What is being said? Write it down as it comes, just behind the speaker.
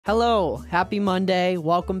Hello, happy Monday.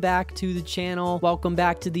 Welcome back to the channel. Welcome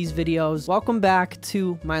back to these videos. Welcome back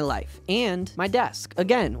to my life and my desk.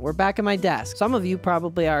 Again, we're back at my desk. Some of you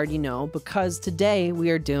probably already know because today we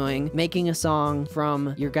are making a song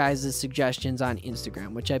from your guys' suggestions on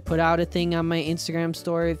Instagram, which I put out a thing on my Instagram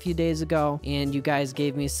story a few days ago, and you guys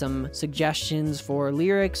gave me some suggestions for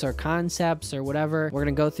lyrics or concepts or whatever. We're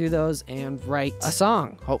gonna go through those and write a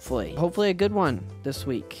song, hopefully. Hopefully a good one this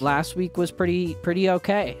week. Last week was pretty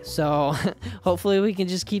okay. So hopefully we can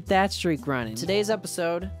just keep that streak running. Today's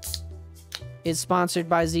episode is sponsored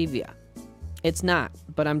by Zevia. It's not,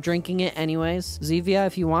 but I'm drinking it anyways. Zevia,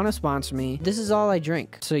 if you want to sponsor me, this is all I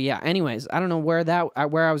drink. So yeah, anyways, I don't know where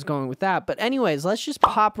I was going with that, but anyways, let's just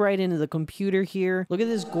pop right into the computer here. Look at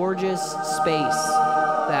this gorgeous space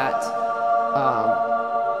that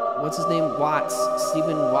what's his name?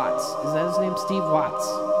 Stephen Watts. Is that his name? Steve Watts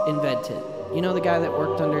invented. You know, the guy that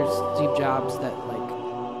worked under Steve Jobs that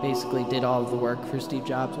basically did all of the work for Steve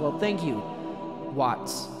Jobs. Well, thank you,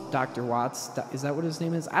 Watts. Dr. Watts. Is that what his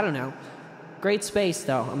name is? I don't know. Great space,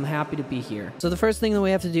 though. I'm happy to be here. So the first thing that we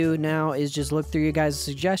have to do now is just look through you guys'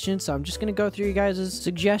 suggestions. So I'm just gonna go through you guys'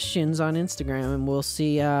 suggestions on Instagram, and we'll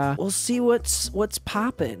see what's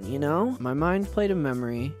popping. You know, my mind played a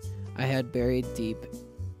memory I had buried deep.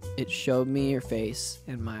 It showed me your face,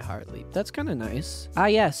 and my heart leaped. That's kind of nice. Ah,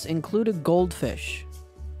 yes. Include a goldfish.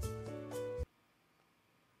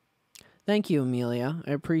 Thank you, Amelia.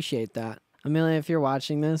 I appreciate that. Amelia, if you're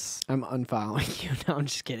watching this, I'm unfollowing you. No, I'm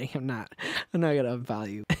just kidding. I'm not gonna unfollow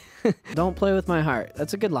you. Don't play with my heart.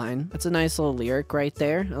 That's a good line. That's a nice little lyric right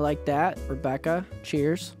there. I like that. Rebecca,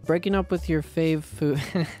 cheers. Breaking up with your fave food.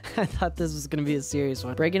 I thought this was gonna be a serious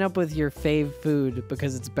one. Breaking up with your fave food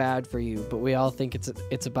because it's bad for you, but we all think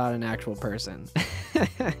it's about an actual person.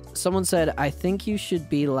 Someone said, I think you should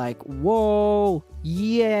be like, whoa,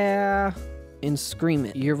 yeah, and scream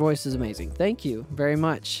it. Your voice is amazing. Thank you very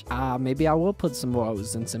much. Maybe I will put some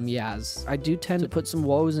woes and some yeahs. I do tend to put some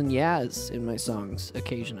woes and yeahs in my songs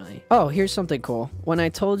occasionally. Oh, here's something cool. When I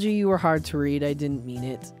told you were hard to read, I didn't mean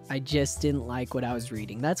it. I just didn't like what I was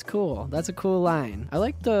reading. That's cool. That's a cool line. I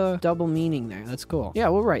like the double meaning there. That's cool. Yeah,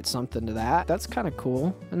 we'll write something to that. That's kind of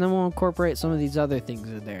cool. And then we'll incorporate some of these other things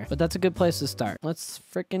in there. But that's a good place to start. Let's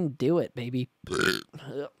freaking do it, baby.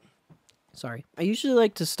 Sorry. I usually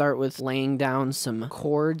like to start with laying down some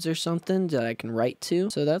chords or something that I can write to.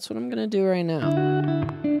 So that's what I'm going to do right now.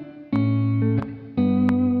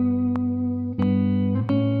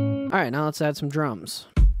 All right, now let's add some drums.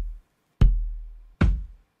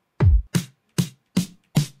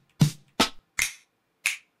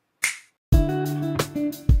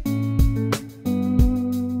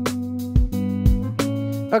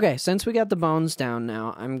 Okay, since we got the bones down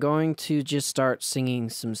now, I'm going to just start singing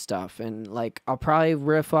some stuff, and I'll probably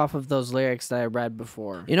riff off of those lyrics that I read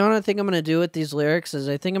before. You know what I think I'm going to do with these lyrics is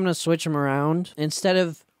I think I'm going to switch them around. Instead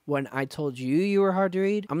of when I told you were hard to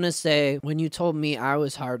read, I'm going to say when you told me I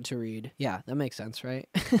was hard to read. Yeah, that makes sense, right?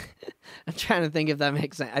 I'm trying to think if that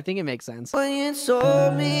makes sense. I think it makes sense. When you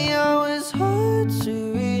told me I was hard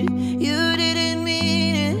to read, you didn't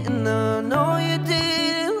mean it, and I know you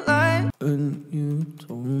didn't lie. When you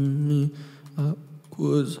told me I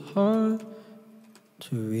was hard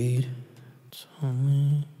to read, told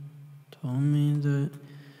me that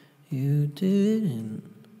you didn't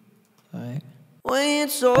like. When you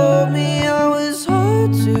told me I was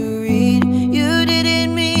hard to read, you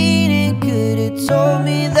didn't mean it. Could have told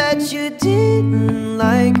me that you didn't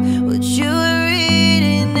like what you were reading.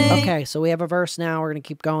 Okay, so we have a verse now. We're going to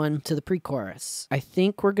keep going to the pre-chorus. I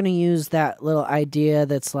think we're going to use that little idea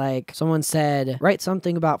that's like, someone said, write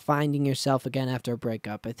something about finding yourself again after a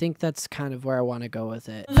breakup. I think that's kind of where I want to go with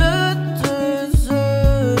it.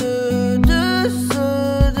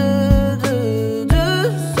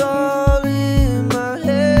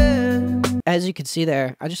 As you can see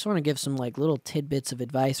there, I just want to give some little tidbits of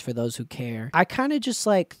advice for those who care. I kind of just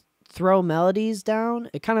throw melodies down.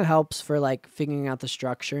 It kind of helps for figuring out the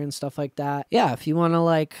structure and stuff like that. Yeah, if you want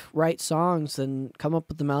to write songs, then come up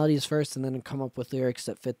with the melodies first and then come up with lyrics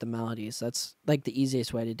that fit the melodies. That's the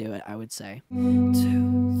easiest way to do it, I would say. 1,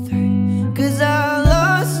 2, 3. 'Cause I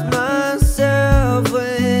lost myself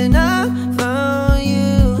when I found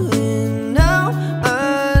you, and now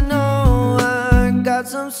I know I got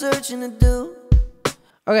some searching to do.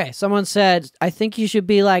 Okay, someone said, I think you should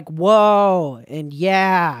be like, whoa, and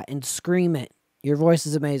yeah, and scream it. Your voice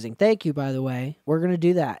is amazing. Thank you, by the way. We're going to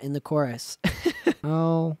do that in the chorus.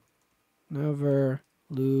 I'll never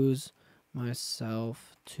lose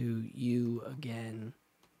myself to you again.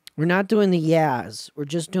 We're not doing the yeahs. We're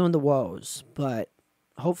just doing the whoas, but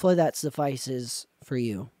hopefully that suffices for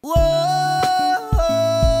you. Whoa!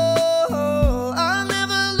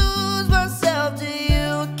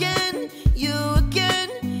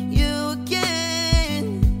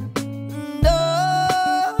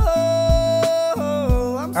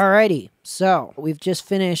 Alrighty, so we've just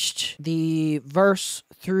finished the verse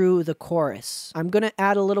through the chorus. I'm gonna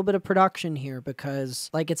add a little bit of production here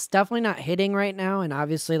because like it's definitely not hitting right now, and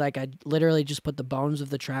obviously like I literally just put the bones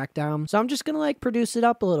of the track down. So I'm just gonna like produce it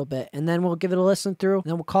up a little bit, and then we'll give it a listen through, and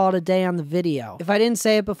then we'll call it a day on the video. If I didn't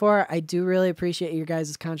say it before, I do really appreciate your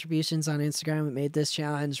guys' contributions on Instagram. It made this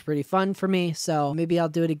challenge pretty fun for me, so maybe I'll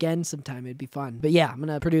do it again sometime. It'd be fun. But yeah, I'm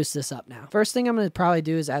gonna produce this up now. First thing I'm gonna probably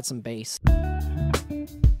do is add some bass.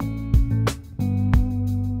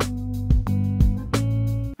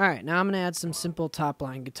 All right, now I'm gonna add some simple top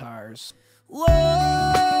line guitars. Whoa,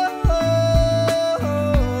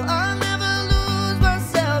 I'll never lose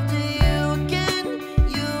myself to you again,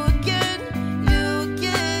 you again, you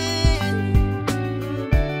again.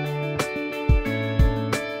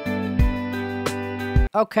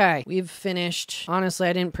 Okay, we've finished. Honestly,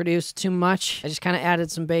 I didn't produce too much. I just kind of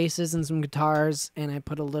added some basses and some guitars, and I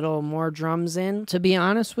put a little more drums in. To be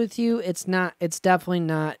honest with you, it's definitely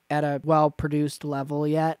not at a well-produced level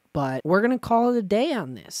yet, but we're going to call it a day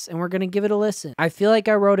on this, and we're going to give it a listen. I feel like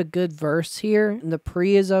I wrote a good verse here, and the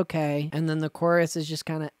pre is okay, and then the chorus is just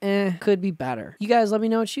kind of could be better. You guys let me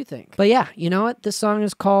know what you think. But yeah, you know what? This song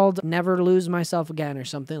is called Never Lose Myself Again or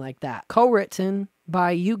something like that. Co-written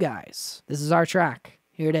by you guys. This is our track.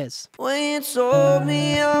 Here it is. When you told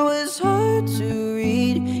me I was hard to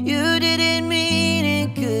read, you didn't mean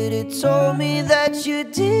it. Could have told me that you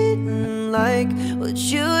didn't like what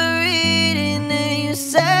you were reading, and you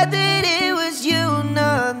said that it was you,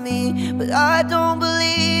 not me. But I don't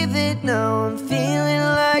believe it now. I'm feeling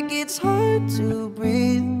like it's hard to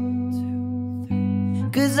breathe,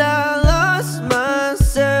 'cause I lost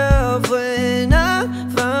myself when I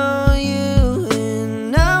found you,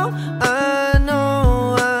 and now I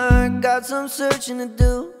know I got some searching to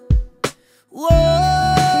do. Whoa,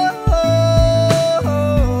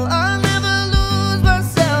 I'll never lose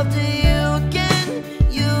myself to you again,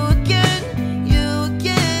 you again, you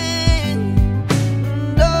again.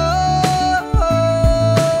 And oh,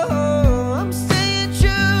 I'm staying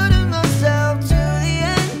true to myself to the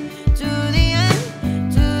end, to the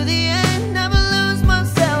end, to the end. Never lose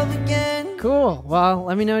myself again. Cool. Well,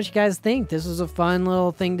 let me know what you guys think. This was a fun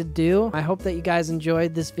little thing to do. I hope that you guys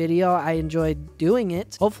enjoyed this video. I enjoyed doing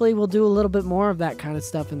it. Hopefully we'll do a little bit more of that kind of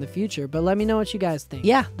stuff in the future, but let me know what you guys think.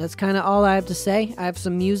 Yeah, that's kind of all I have to say. I have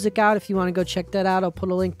some music out. If you want to go check that out, I'll put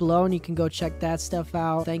a link below and you can go check that stuff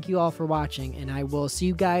out. Thank you all for watching, and I will see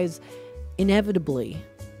you guys inevitably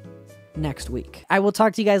next week. I will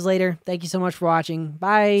talk to you guys later. Thank you so much for watching.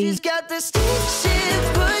 Bye. She's got the stick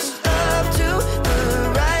shift push.